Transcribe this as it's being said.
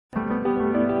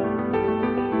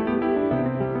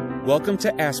Welcome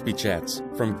to Aspie Chats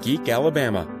from Geek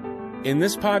Alabama. In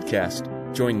this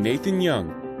podcast, join Nathan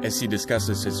Young as he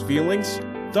discusses his feelings,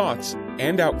 thoughts,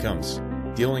 and outcomes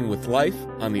dealing with life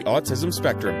on the autism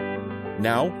spectrum.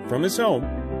 Now, from his home,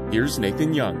 here's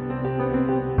Nathan Young.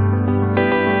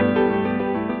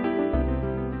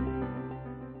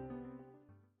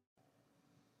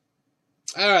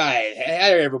 All right,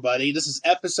 hey everybody. This is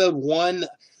episode 1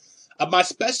 of my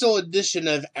special edition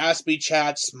of Aspie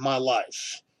Chats My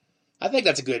Life. I think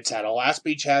that's a good title,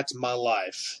 Aspie Chats My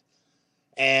Life.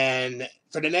 And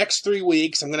for the next 3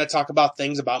 weeks, I'm going to talk about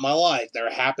things about my life that are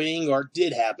happening or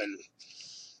did happen.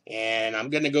 And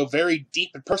I'm going to go very deep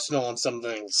and personal on some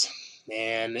things.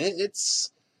 And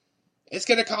it's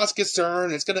going to cause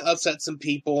concern. It's going to upset some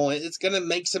people. It's going to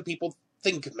make some people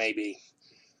think maybe.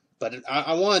 But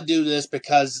I want to do this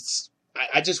because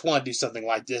I just want to do something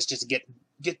like this, just to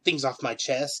get things off my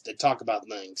chest and talk about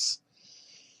things.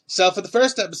 So for the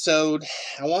first episode,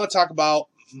 I want to talk about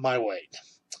my weight.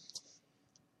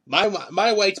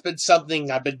 My weight's been something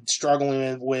I've been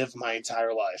struggling with my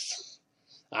entire life.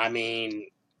 I mean,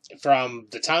 from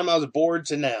the time I was born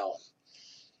to now.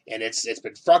 And it's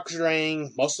been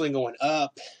fluctuating, mostly going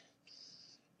up.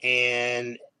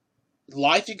 And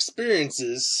life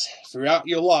experiences throughout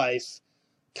your life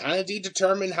kind of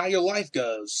determine how your life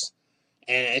goes.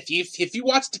 And if you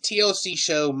watch the TLC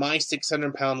show My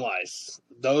 600 Pound Life,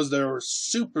 those that are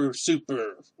super,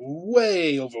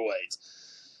 way overweight,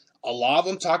 a lot of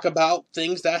them talk about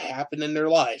things that happened in their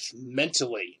life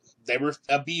mentally. They were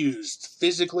abused,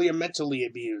 physically or mentally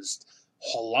abused.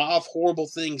 A lot of horrible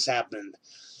things happened.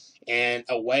 And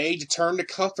a way to turn to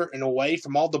comfort and away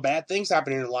from all the bad things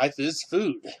happening in life is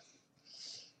food.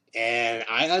 And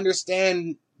I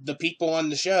understand the people on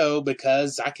the show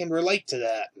because I can relate to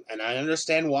that. And I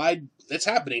understand why it's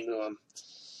happening to them.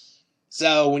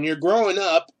 So when you're growing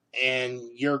up and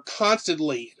you're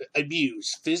constantly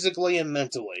abused, physically and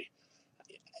mentally,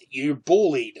 you're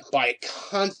bullied by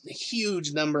a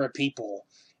huge number of people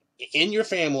in your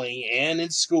family and in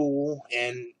school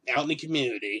and out in the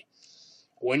community.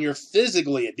 When you're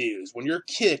physically abused, when you're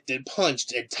kicked and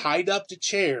punched and tied up to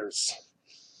chairs,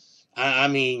 I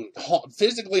mean,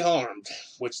 physically harmed,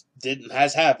 which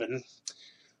has happened.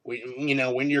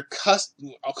 When you're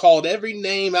called every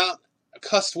name out, a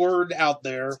cuss word out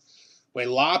there, when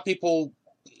a lot of people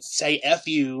say F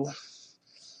you,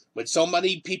 when so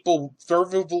many people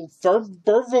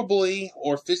verbally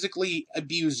or physically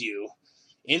abuse you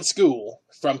in school,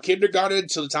 from kindergarten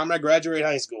to the time I graduated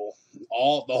high school,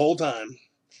 the whole time,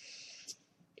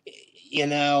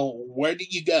 where do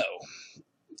you go?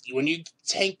 When you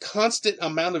take constant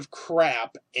amount of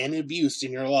crap and abuse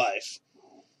in your life,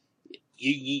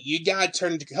 you gotta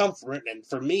turn to comfort, and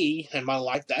for me in my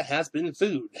life, that has been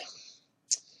food.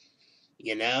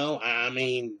 I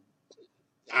mean,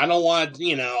 I don't want,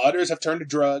 others have turned to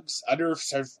drugs,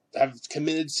 others have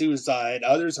committed suicide,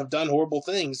 others have done horrible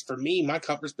things. For me, my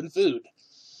comfort's been food.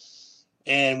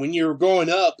 And when you're growing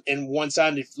up living in one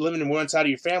side of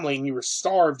your family and you were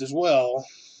starved as well,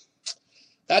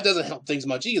 that doesn't help things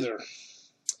much either.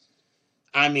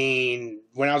 I mean,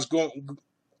 when I was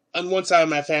on one side of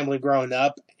my family growing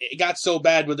up, it got so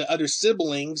bad with the other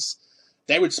siblings,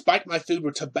 they would spike my food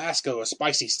with Tabasco or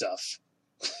spicy stuff.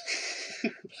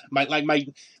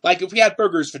 Like if we had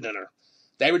burgers for dinner,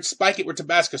 they would spike it with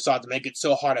Tabasco sauce to make it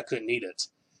so hard I couldn't eat it.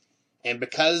 And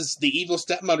because the evil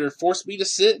stepmother forced me to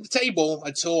sit at the table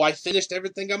until I finished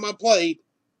everything on my plate,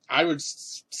 I would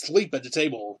sleep at the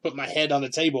table, put my head on the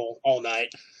table all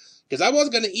night, because I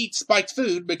wasn't going to eat spiked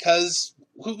food, because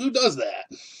who does that?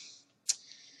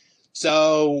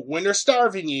 So when they're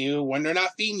starving you, when they're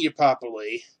not feeding you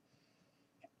properly,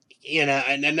 and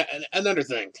another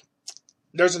thing,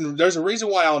 there's a reason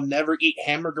why I'll never eat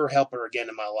Hamburger Helper again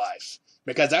in my life,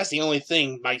 because that's the only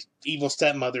thing my evil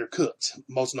stepmother cooked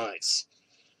most nights.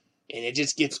 And it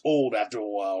just gets old after a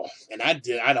while. And I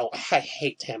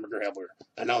hate Hamburger Helper.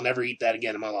 And I'll never eat that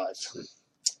again in my life.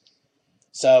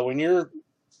 So when you're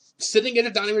sitting at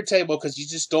a dining room table because you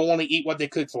just don't want to eat what they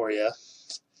cook for you,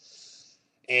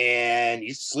 and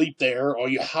you sleep there, or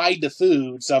you hide the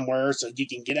food somewhere so you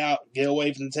can get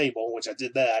away from the table, which I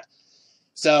did that.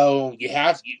 So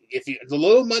the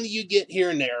little money you get here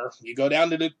and there, you go down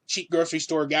to the cheap grocery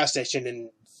store, gas station, and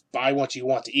buy what you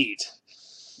want to eat.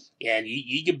 And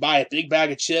you can buy a big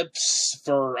bag of chips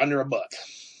for under $1.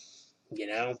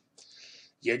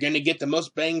 You're going to get the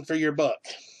most bang for your buck.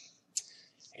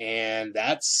 And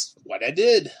that's what I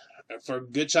did for a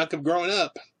good chunk of growing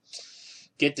up.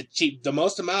 Get the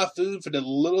most amount of food for the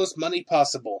littlest money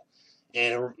possible.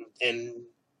 And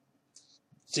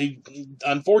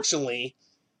unfortunately,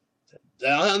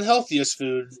 the unhealthiest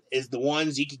food is the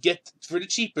ones you could get for the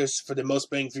cheapest for the most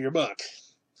bang for your buck.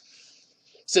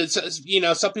 So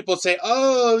some people say,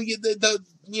 oh,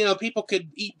 people could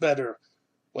eat better.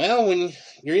 Well, when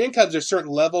your income's a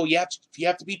certain level, you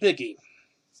have to be picky.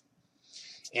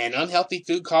 And unhealthy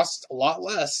food costs a lot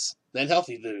less than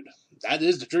healthy food. That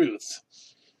is the truth.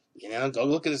 Go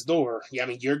look at this door. I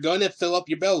mean, you're going to fill up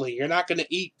your belly. You're not going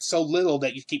to eat so little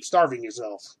that you keep starving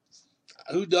yourself.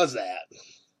 Who does that?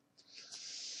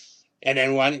 And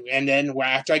then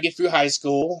after I get through high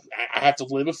school, I have to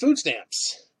live with food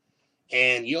stamps.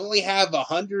 And you only have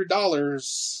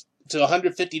 $100 to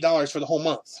 $150 for the whole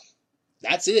month.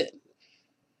 That's it.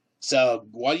 So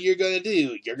what you're going to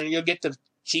do, you're going to go get the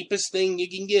cheapest thing you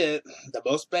can get, the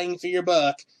most bang for your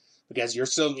buck, because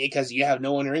you have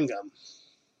no other income.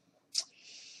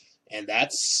 And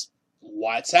that's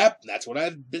what's happened. That's what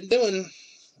I've been doing.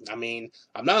 I mean,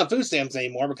 I'm not on food stamps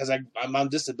anymore because I'm on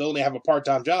disability. I have a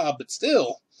part-time job, but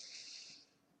still,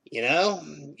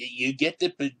 you get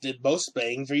the most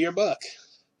bang for your buck.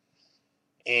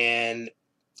 And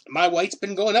my weight's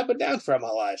been going up and down throughout my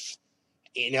life.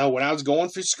 When I was going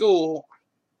through school,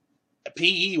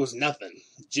 PE was nothing.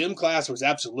 Gym class was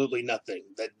absolutely nothing.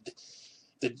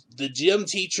 The gym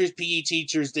teachers, PE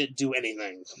teachers didn't do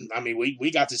anything. I mean,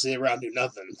 we got to sit around and do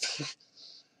nothing.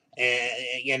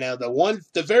 And,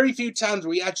 the very few times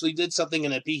we actually did something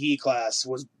in a PE class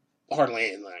was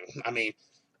hardly anything. I mean,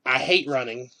 I hate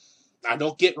running. I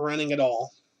don't get running at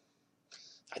all.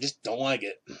 I just don't like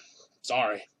it.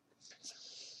 Sorry.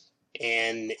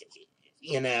 And,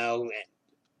 and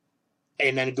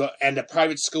then the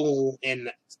private school in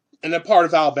a part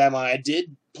of Alabama, I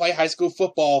did play high school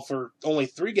football for only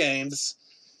 3 games.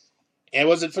 And it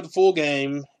wasn't for the full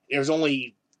game. There was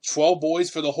only 12 boys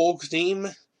for the whole team.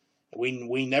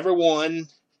 We never won.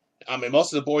 I mean,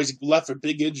 most of the boys left for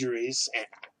big injuries. And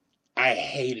I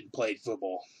hated playing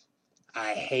football.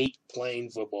 I hate playing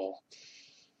football.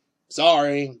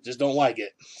 Sorry, just don't like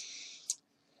it.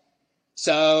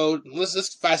 So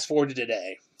let's fast forward to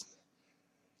today.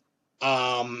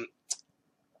 My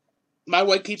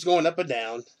weight keeps going up and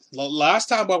down. Last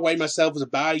time I weighed myself was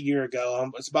about a year ago.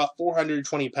 It's about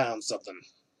 420 pounds something.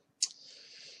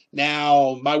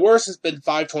 Now, my worst has been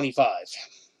 525.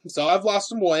 So I've lost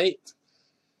some weight,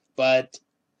 but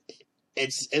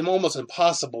it's almost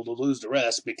impossible to lose the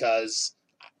rest because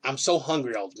I'm so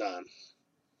hungry all the time.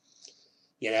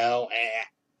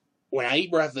 When I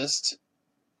eat breakfast,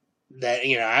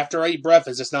 after I eat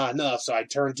breakfast, it's not enough, so I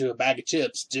turn to a bag of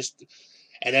chips.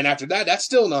 And then after that, that's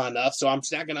still not enough, so I'm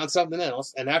snacking on something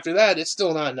else. And after that, it's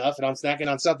still not enough, and I'm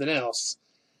snacking on something else.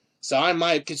 So I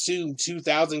might consume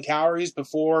 2,000 calories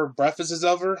before breakfast is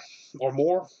over, or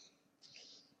more.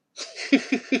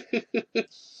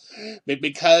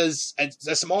 Because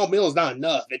a small meal is not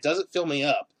enough. It doesn't fill me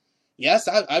up. Yes,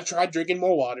 I've tried drinking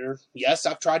more water. Yes,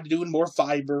 I've tried doing more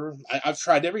fiber. I've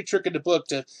tried every trick in the book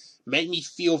to make me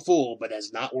feel full, but it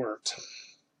has not worked.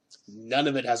 None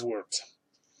of it has worked.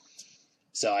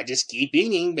 So I just keep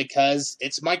eating because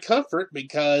it's my comfort,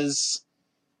 because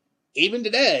even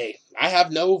today, I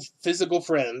have no physical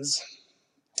friends.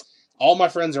 All my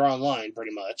friends are online,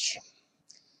 pretty much.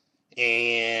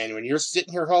 And when you're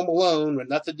sitting here home alone with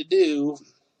nothing to do,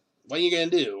 what are you going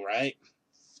to do, right?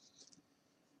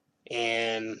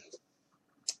 And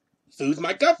food's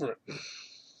my comfort.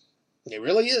 It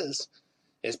really is.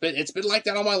 It's been like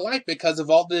that all my life because of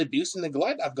all the abuse and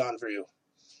neglect I've gone through.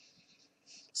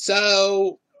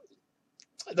 So,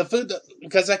 the food,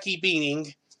 because I keep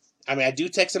eating, I mean, I do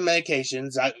take some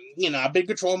medications. I've been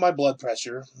controlling my blood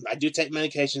pressure. I do take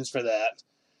medications for that.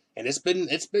 And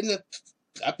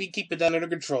I've been keeping that under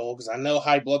control because I know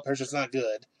high blood pressure is not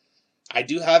good. I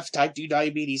do have type 2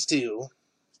 diabetes too.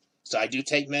 So I do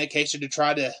take medication to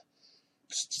try to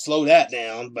slow that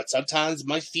down. But sometimes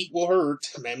my feet will hurt.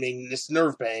 I mean, it's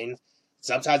nerve pain.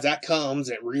 Sometimes that comes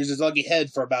and it rears its ugly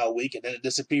head for about a week and then it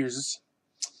disappears.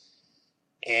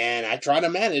 And I try to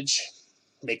manage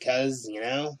because,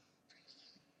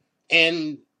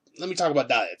 and let me talk about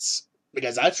diets.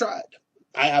 Because I've tried.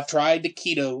 I have tried the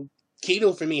keto.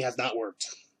 Keto for me has not worked.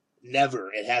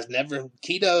 Never. It has never.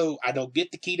 Keto, I don't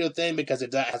get the keto thing because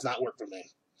it has not worked for me.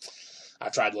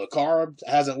 I've tried low carb.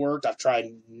 That hasn't worked. I've tried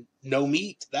no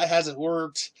meat. That hasn't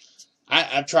worked.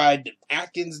 I've tried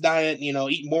Atkins diet,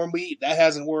 eat more meat. That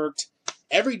hasn't worked.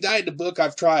 Every diet in the book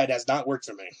I've tried has not worked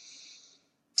for me.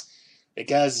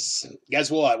 Because,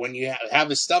 guess what? When you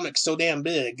have a stomach so damn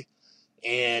big,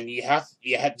 and you have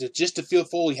to, just to feel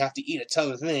full, you have to eat a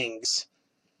ton of things,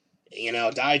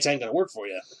 diets ain't gonna work for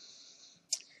you.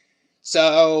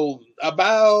 So,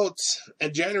 about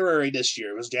in January this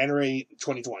year, it was January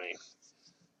 2020,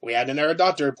 We had another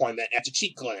doctor appointment at the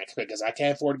cheap clinic because I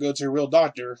can't afford to go to a real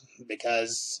doctor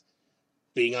because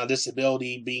being on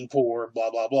disability, being poor, blah,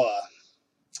 blah, blah.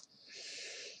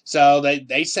 So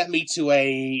they sent me to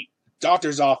a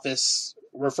doctor's office,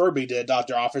 referred me to a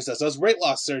doctor's office that does weight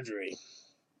loss surgery.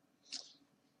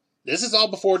 This is all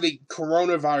before the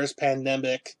coronavirus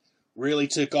pandemic really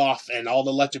took off and all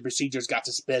the elective procedures got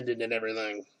suspended and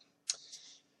everything.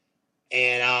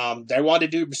 And they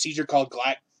wanted to do a procedure called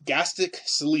gastric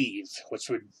sleeve, which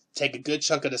would take a good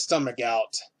chunk of the stomach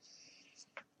out.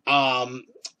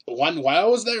 While I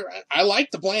was there, I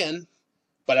liked the plan,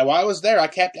 but while I was there, I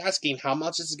kept asking, how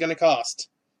much is it going to cost?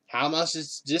 How much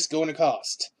is this going to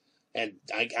cost? And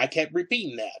I kept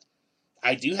repeating that.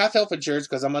 I do have health insurance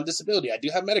because I'm on disability. I do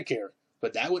have Medicare,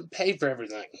 but that wouldn't pay for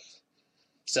everything.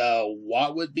 So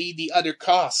what would be the other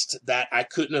cost that I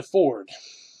couldn't afford?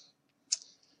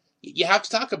 You have to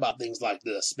talk about things like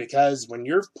this because when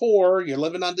you're poor, you're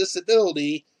living on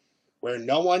disability, where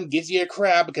no one gives you a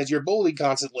crap because you're bullied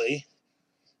constantly.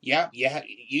 Yeah,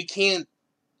 you can't.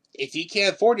 If you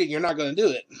can't afford it, you're not going to do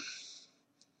it.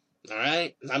 All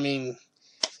right? I mean,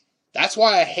 that's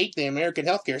why I hate the American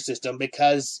healthcare system,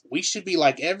 because we should be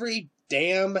like every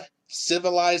damn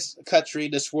civilized country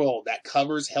in this world that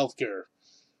covers healthcare.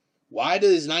 Why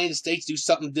does the United States do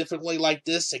something differently like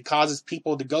this and causes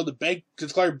people to go to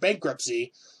declare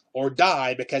bankruptcy or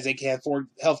die because they can't afford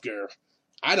healthcare?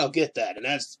 I don't get that, and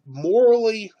that's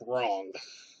morally wrong.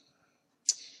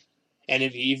 And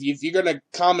if you're going to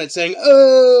comment saying,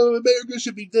 oh, America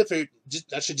should be different,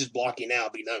 I should just block you now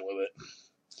and be done with it.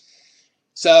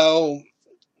 So,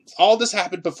 all this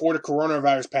happened before the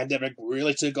coronavirus pandemic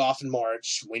really took off in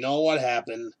March. We know what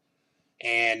happened.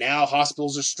 And now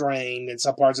hospitals are strained in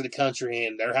some parts of the country,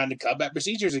 and they're having to cut back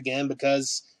procedures again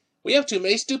because we have too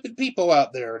many stupid people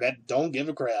out there that don't give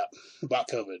a crap about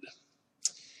COVID.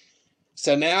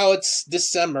 So now it's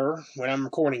December when I'm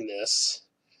recording this.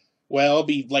 Well, it'll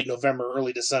be late November,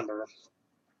 early December.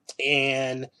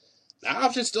 And the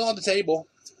option's still on the table.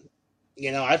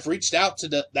 You know, I've reached out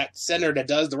to that center that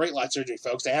does the weight loss surgery,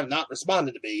 folks. They have not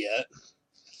responded to me yet.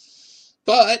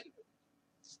 But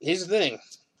here's the thing.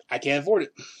 I can't afford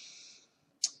it.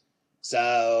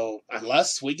 So,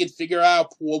 unless we could figure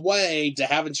out a way to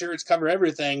have insurance cover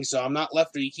everything so I'm not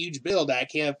left with a huge bill that I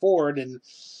can't afford, and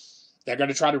they're going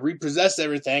to try to repossess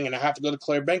everything and I have to go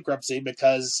declare bankruptcy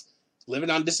because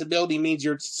living on disability means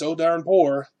you're so darn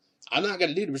poor, I'm not going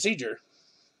to do the procedure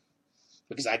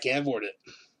because I can't afford it.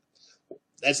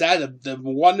 That's the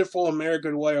wonderful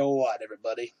American way of life,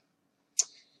 everybody.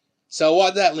 So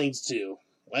what that leads to?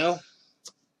 Well,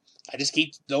 I just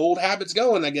keep the old habits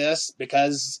going, I guess,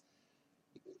 because,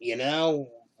 you know,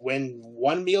 when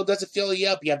one meal doesn't fill you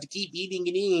up, you have to keep eating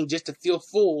and eating just to feel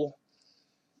full.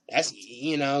 That's,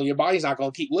 you know, your body's not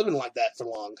going to keep living like that for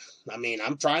long. I mean,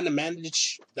 I'm trying to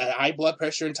manage the high blood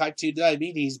pressure and type 2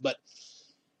 diabetes, but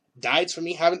diets for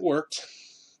me haven't worked.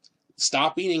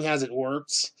 Stop eating hasn't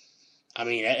worked. I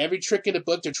mean, every trick in the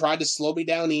book to try to slow me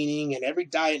down eating, and every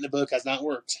diet in the book has not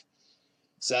worked.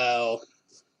 So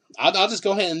I'll just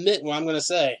go ahead and admit what I'm going to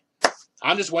say.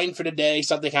 I'm just waiting for the day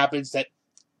something happens that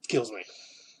kills me.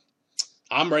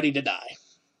 I'm ready to die.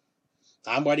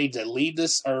 I'm ready to leave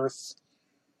this earth,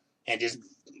 and just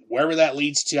wherever that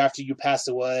leads to after you pass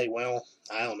away, well,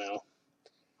 I don't know.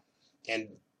 And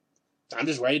I'm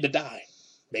just ready to die.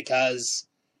 Because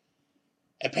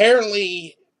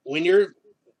apparently when you're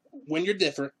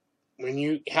different, when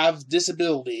you have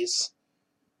disabilities,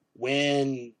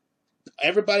 when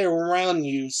everybody around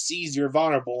you sees you're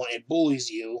vulnerable and bullies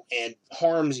you and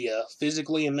harms you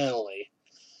physically and mentally,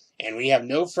 and we have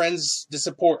no friends to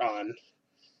support on,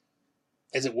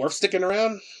 is it worth sticking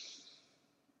around?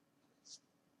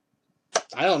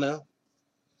 I don't know.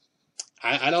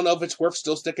 I don't know if it's worth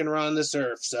still sticking around on this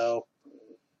earth, so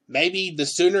maybe the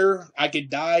sooner I could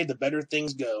die, the better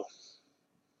things go.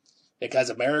 Because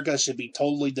America should be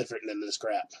totally different than this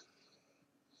crap.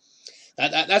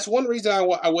 That's one reason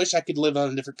I wish I could live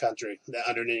in a different country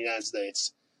under the United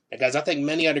States. Because I think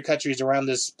many other countries around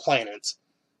this planet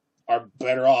are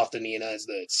better off than the United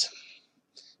States.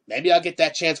 Maybe I'll get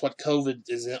that chance when COVID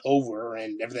is over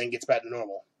and everything gets back to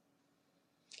normal.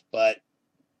 But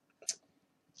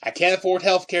I can't afford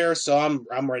healthcare, so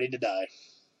I'm ready to die.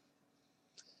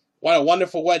 What a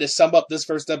wonderful way to sum up this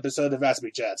first episode of Ask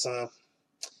Me Chats, huh?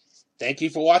 Thank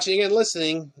you for watching and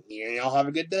listening. Y'all have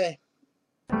a good day.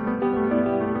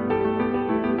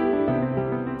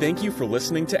 Thank you for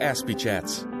listening to Aspie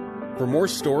Chats. For more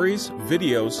stories,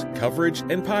 videos, coverage,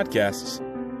 and podcasts,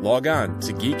 log on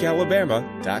to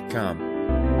geekalabama.com.